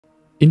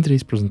In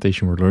today's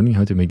presentation, we're learning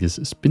how to make this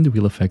spin the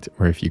wheel effect,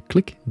 where if you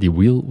click, the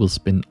wheel will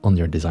spin on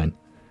your design.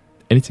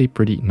 And it's a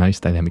pretty nice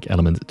dynamic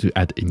element to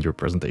add in your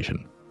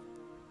presentation.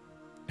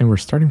 And we're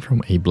starting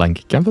from a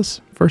blank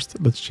canvas. First,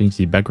 let's change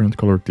the background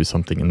color to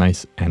something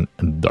nice and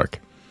dark.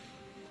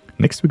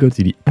 Next, we go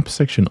to the app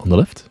section on the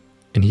left,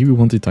 and here we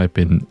want to type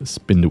in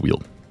spin the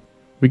wheel.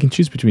 We can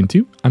choose between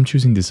two. I'm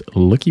choosing this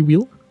lucky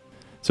wheel.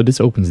 So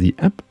this opens the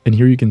app, and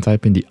here you can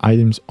type in the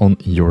items on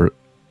your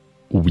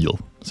wheel.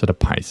 So the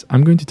pies.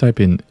 I'm going to type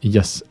in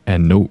yes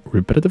and no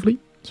repetitively.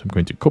 So I'm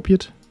going to copy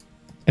it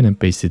and then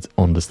paste it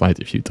on the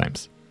slide a few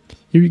times.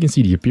 Here you can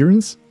see the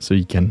appearance, so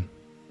you can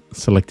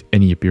select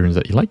any appearance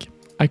that you like.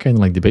 I kind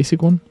of like the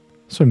basic one,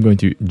 so I'm going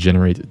to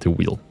generate the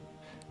wheel.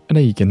 And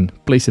then you can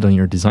place it on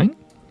your design.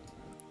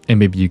 And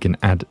maybe you can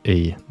add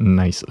a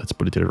nice, let's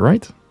put it to the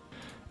right,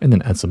 and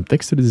then add some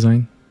text to the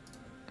design.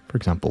 For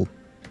example,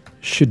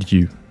 should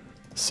you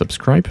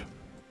subscribe?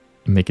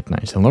 Make it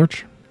nice and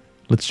large.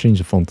 Let's change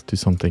the font to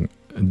something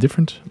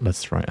different.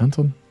 Let's try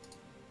Anton,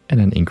 and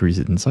then increase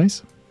it in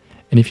size.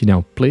 And if you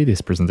now play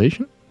this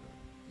presentation,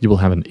 you will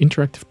have an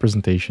interactive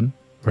presentation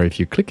where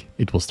if you click,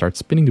 it will start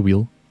spinning the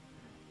wheel,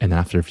 and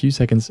after a few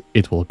seconds,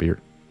 it will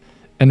appear.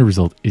 And the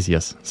result is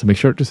yes. So make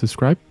sure to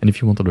subscribe. And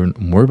if you want to learn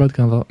more about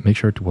Canva, make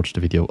sure to watch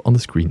the video on the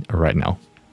screen right now.